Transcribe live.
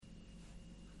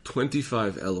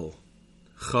25 Elul,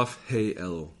 Chaf Hey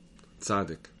Elul,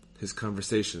 Tzaddik, his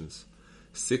conversations,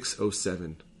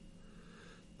 607.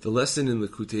 The lesson in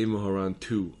Likutei Moharan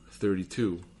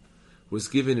 2:32 was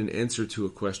given in answer to a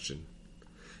question.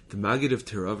 The Maggid of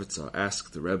Teravitza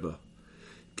asked the Rebbe,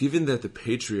 given that the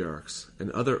patriarchs and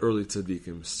other early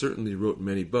tzaddikim certainly wrote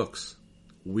many books,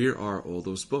 where are all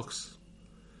those books?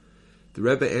 The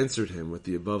Rebbe answered him with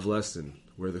the above lesson,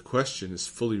 where the question is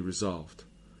fully resolved.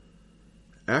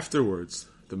 Afterwards,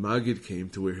 the Maggid came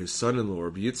to where his son-in-law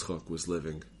Rabbi Yitzchak was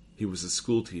living. He was a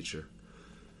school teacher.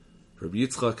 Rabbi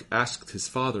Yitzchak asked his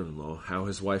father-in-law how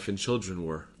his wife and children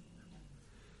were.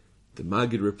 The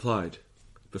Maggid replied,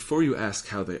 "Before you ask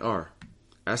how they are,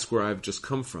 ask where I've just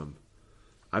come from.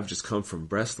 I've just come from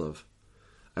Breslov.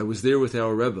 I was there with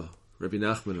our Rebbe, Rabbi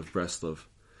Nachman of Breslov.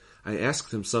 I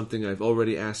asked him something I've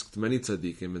already asked many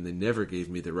tzaddikim, and they never gave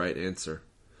me the right answer.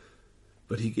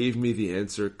 But he gave me the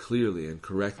answer clearly and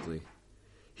correctly.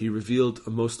 He revealed a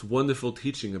most wonderful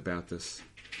teaching about this,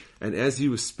 and as he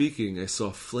was speaking, I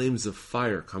saw flames of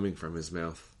fire coming from his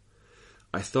mouth.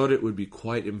 I thought it would be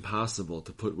quite impossible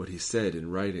to put what he said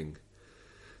in writing.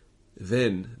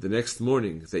 Then, the next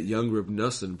morning, that young Reb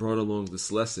Nosson brought along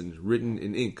this lesson written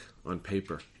in ink on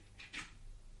paper."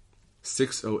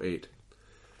 608.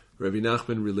 Rabbi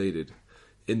Nachman related,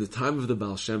 in the time of the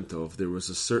Baal Shem Tov, there was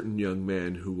a certain young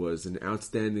man who was an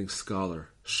outstanding scholar,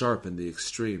 sharp in the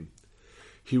extreme.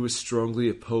 He was strongly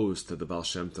opposed to the Baal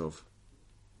Shem Tov.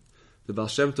 The Baal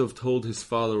Shem Tov told his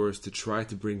followers to try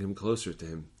to bring him closer to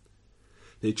him.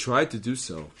 They tried to do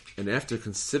so, and after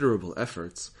considerable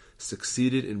efforts,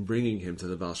 succeeded in bringing him to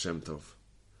the Baal Shem Tov.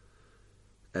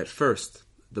 At first,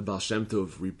 the Baal Shem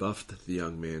Tov rebuffed the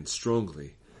young man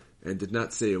strongly, and did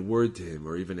not say a word to him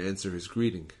or even answer his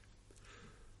greeting.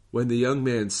 When the young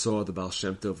man saw the Baal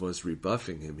Shem Tov was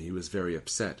rebuffing him, he was very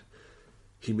upset.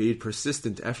 He made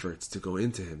persistent efforts to go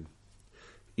into him.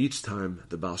 Each time,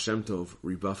 the Baal Shem Tov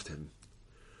rebuffed him.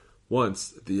 Once,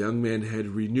 the young man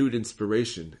had renewed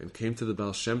inspiration and came to the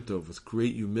Baal Shem Tov with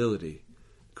great humility,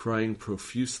 crying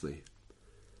profusely.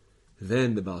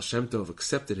 Then the Baal Shem Tov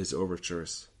accepted his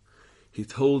overtures. He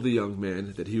told the young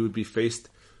man that he would be faced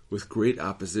with great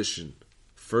opposition,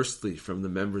 firstly from the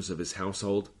members of his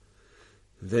household,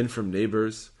 then from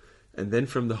neighbors, and then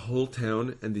from the whole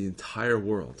town and the entire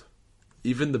world.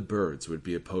 Even the birds would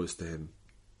be opposed to him.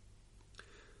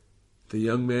 The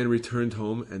young man returned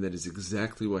home, and that is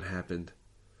exactly what happened.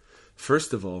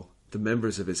 First of all, the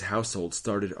members of his household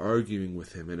started arguing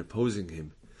with him and opposing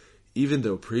him, even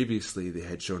though previously they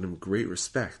had shown him great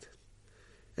respect.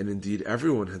 And indeed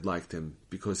everyone had liked him,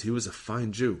 because he was a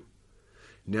fine Jew.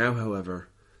 Now, however,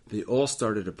 they all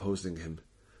started opposing him,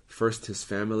 first his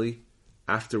family,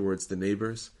 afterwards the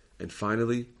neighbors, and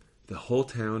finally the whole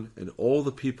town and all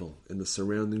the people in the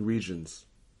surrounding regions.